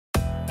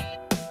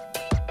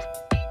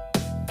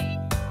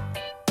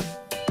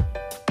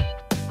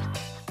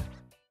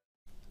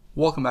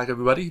Welcome back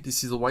everybody,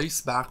 this is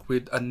Owaes back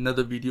with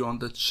another video on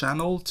the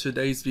channel.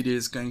 Today's video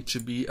is going to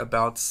be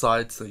about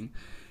SideSync.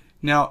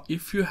 Now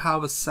if you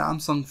have a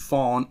Samsung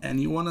phone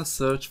and you want to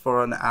search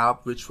for an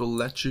app which will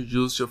let you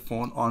use your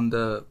phone on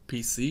the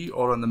PC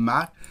or on the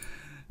Mac,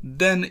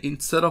 then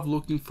instead of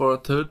looking for a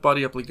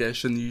third-party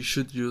application, you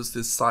should use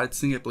this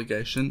SideSync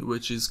application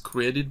which is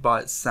created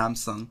by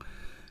Samsung.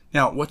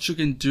 Now what you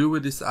can do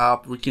with this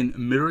app, we can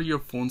mirror your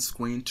phone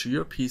screen to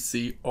your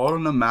PC or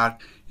on a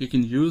Mac. You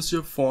can use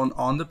your phone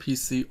on the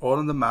PC or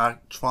on the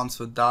Mac,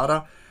 transfer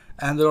data,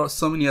 and there are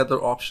so many other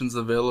options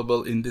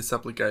available in this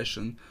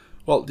application.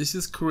 Well, this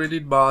is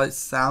created by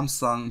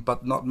Samsung,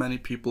 but not many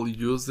people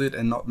use it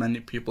and not many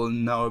people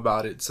know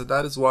about it. So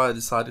that is why I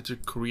decided to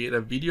create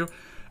a video,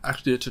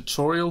 actually a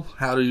tutorial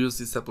how to use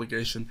this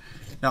application.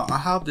 Now I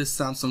have this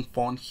Samsung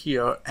phone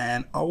here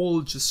and I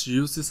will just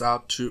use this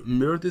app to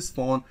mirror this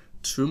phone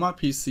to my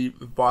PC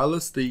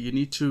wirelessly. You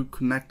need to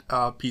connect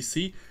a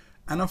PC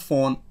and a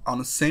phone on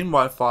the same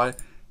Wi-Fi.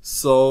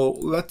 So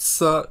let's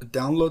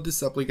download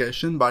this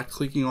application by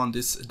clicking on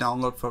this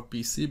download for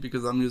PC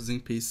because I'm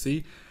using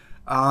PC,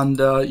 and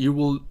you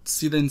will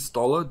see the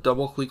installer.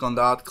 Double click on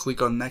that,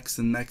 click on next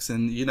and next,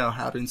 and you know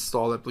how to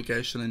install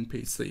application in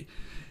PC.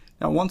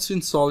 Now once you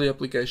install the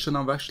application,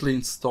 I've actually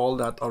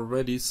installed that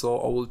already, so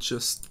I will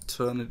just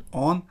turn it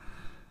on.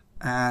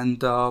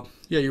 And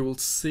yeah, you will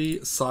see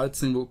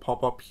SideSync will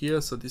pop up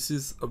here. So this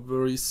is a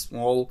very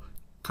small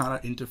kind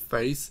of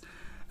interface,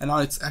 and now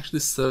it's actually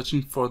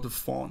searching for the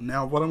phone.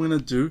 Now what I'm going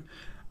to do,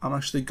 I'm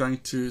actually going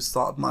to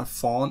start my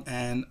phone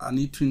and I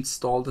need to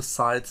install the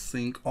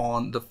SideSync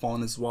on the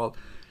phone as well.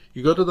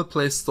 You go to the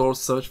Play Store,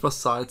 search for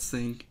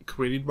SideSync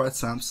created by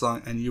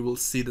Samsung, and you will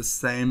see the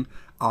same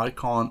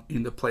icon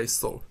in the Play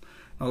Store.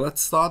 Now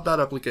let's start that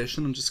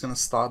application. I'm just going to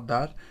start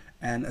that.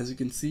 And as you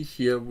can see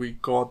here, we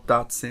got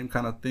that same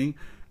kind of thing.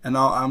 And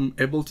now I'm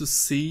able to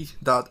see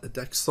that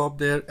desktop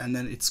there, and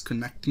then it's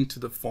connecting to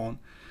the phone.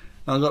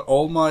 Now I got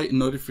all my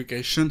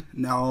notification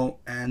now,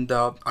 and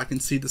I can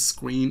see the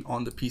screen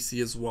on the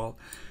PC as well.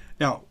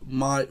 Now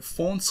my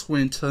phone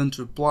screen turned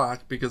to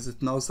black because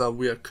it knows that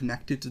we are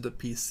connected to the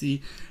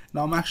PC.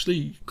 Now I'm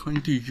actually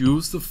going to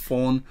use the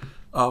phone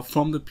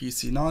from the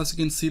PC. Now as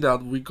you can see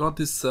that we got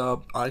this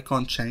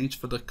icon change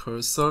for the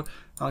cursor.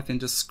 I can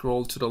just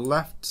scroll to the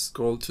left,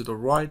 scroll to the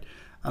right,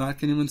 and I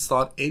can even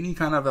start any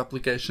kind of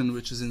application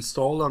which is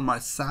installed on my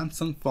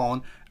Samsung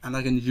phone, and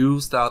I can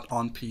use that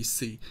on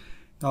PC.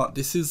 Now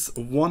this is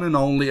one and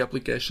only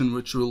application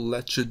which will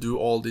let you do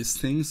all these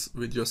things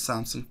with your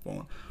Samsung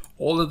phone.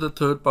 All of the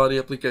third-party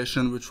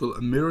application which will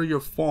mirror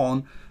your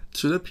phone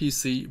to the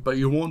PC, but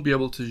you won't be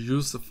able to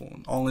use the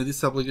phone. Only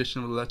this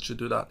application will let you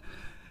do that.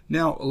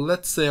 Now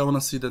let's say I want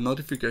to see the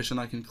notification.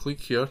 I can click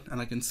here and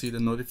I can see the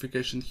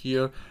notification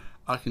here.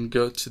 I can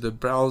go to the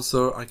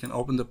browser, I can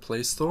open the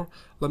Play Store.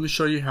 Let me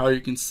show you how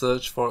you can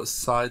search for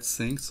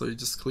SideSync. So you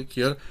just click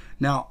here.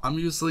 Now I'm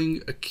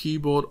using a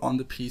keyboard on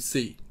the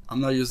PC.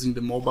 I'm not using the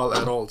mobile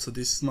at all. So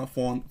this is my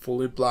phone,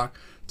 fully black,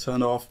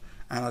 turned off,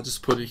 and I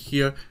just put it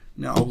here.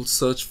 Now I will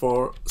search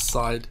for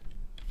SideSync,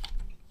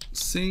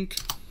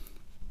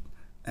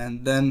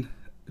 and then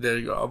there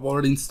you go. I've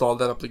already installed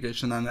that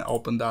application and I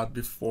opened that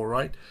before,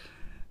 right?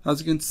 As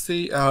you can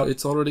see,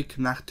 it's already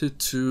connected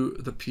to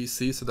the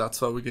PC, so that's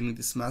why we're getting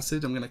this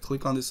message. I'm going to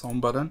click on this home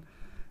button,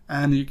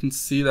 and you can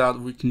see that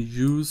we can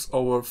use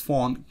our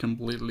phone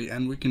completely,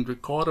 and we can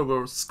record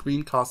our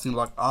screencasting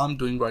like I'm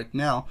doing right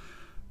now.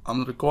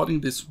 I'm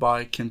recording this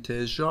by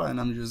Camtasia, and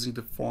I'm using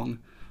the phone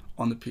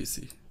on the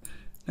PC.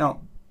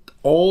 Now,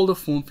 all the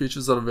phone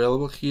features are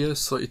available here,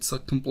 so it's a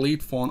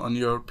complete phone on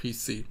your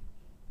PC.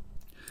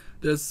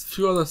 There's a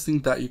few other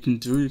things that you can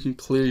do. You can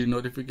clear your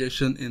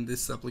notification in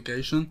this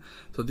application.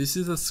 So this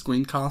is a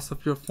screencast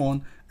of your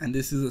phone, and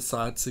this is a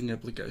SideSync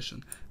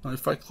application. Now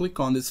if I click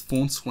on this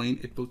phone screen,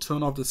 it will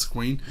turn off the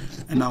screen,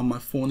 and now my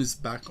phone is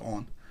back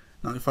on.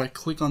 Now if I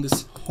click on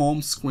this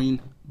home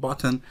screen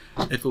button,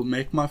 it will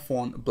make my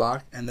phone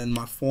black, and then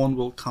my phone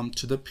will come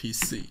to the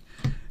PC.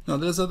 Now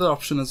there's other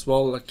option as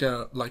well,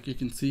 like you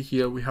can see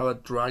here, we have a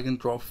drag and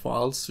drop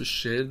files to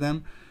share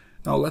them.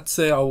 Now let's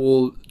say I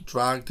will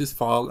drag this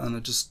file and I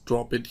just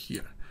drop it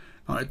here.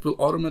 Now it will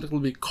automatically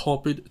be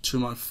copied to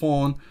my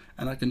phone,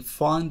 and I can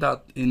find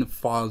that in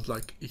files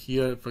like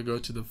here. If I go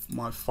to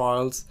my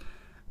files,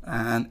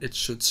 and it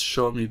should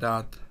show me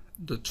that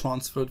the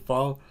transferred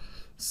file.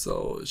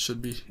 So it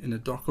should be in the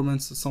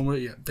documents or somewhere.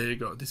 Yeah, there you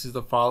go. This is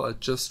the file I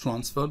just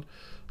transferred,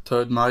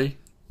 3rd May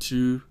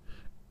to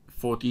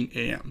 14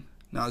 AM.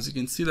 Now as you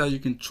can see that you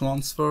can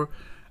transfer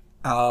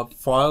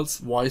files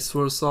vice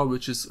versa,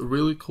 which is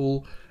really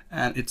cool.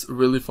 And it's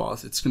really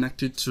fast. It's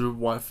connected to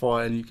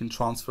Wi-Fi, and you can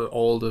transfer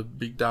all the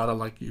big data.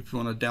 Like if you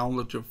want to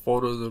download your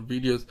photos or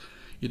videos,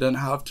 you don't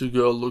have to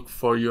go look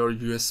for your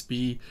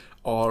USB,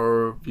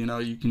 or you know,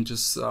 you can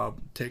just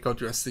take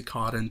out your SD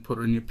card and put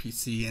it in your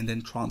PC and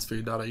then transfer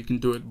your data. You can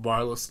do it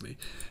wirelessly.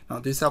 Now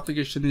this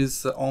application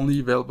is only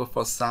available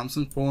for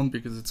Samsung phone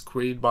because it's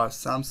created by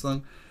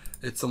Samsung.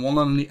 It's a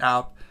one-only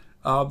app.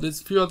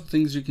 There's a few other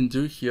things you can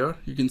do here.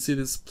 You can see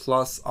this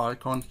plus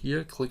icon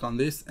here, click on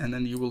this, and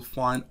then you will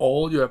find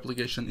all your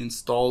application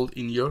installed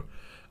in your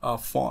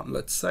phone.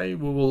 Let's say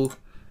we will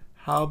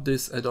have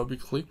this Adobe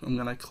clip. I'm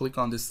gonna click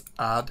on this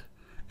add,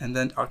 and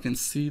then I can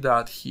see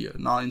that here.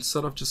 Now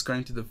instead of just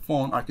going to the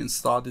phone, I can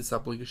start this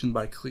application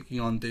by clicking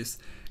on this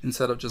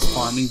instead of just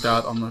finding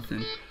that on my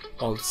phone.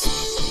 I'm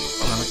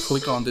gonna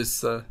click on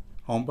this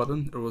home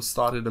button. It will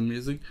start the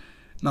music.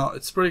 Now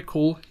it's pretty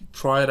cool.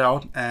 Try it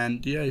out,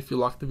 and yeah, if you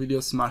like the video,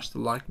 smash the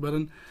like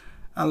button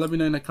and let me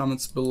know in the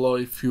comments below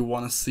if you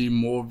want to see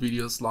more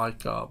videos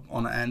like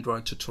on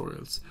Android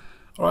tutorials.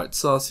 Alright,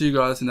 so I'll see you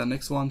guys in the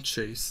next one.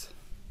 Cheers.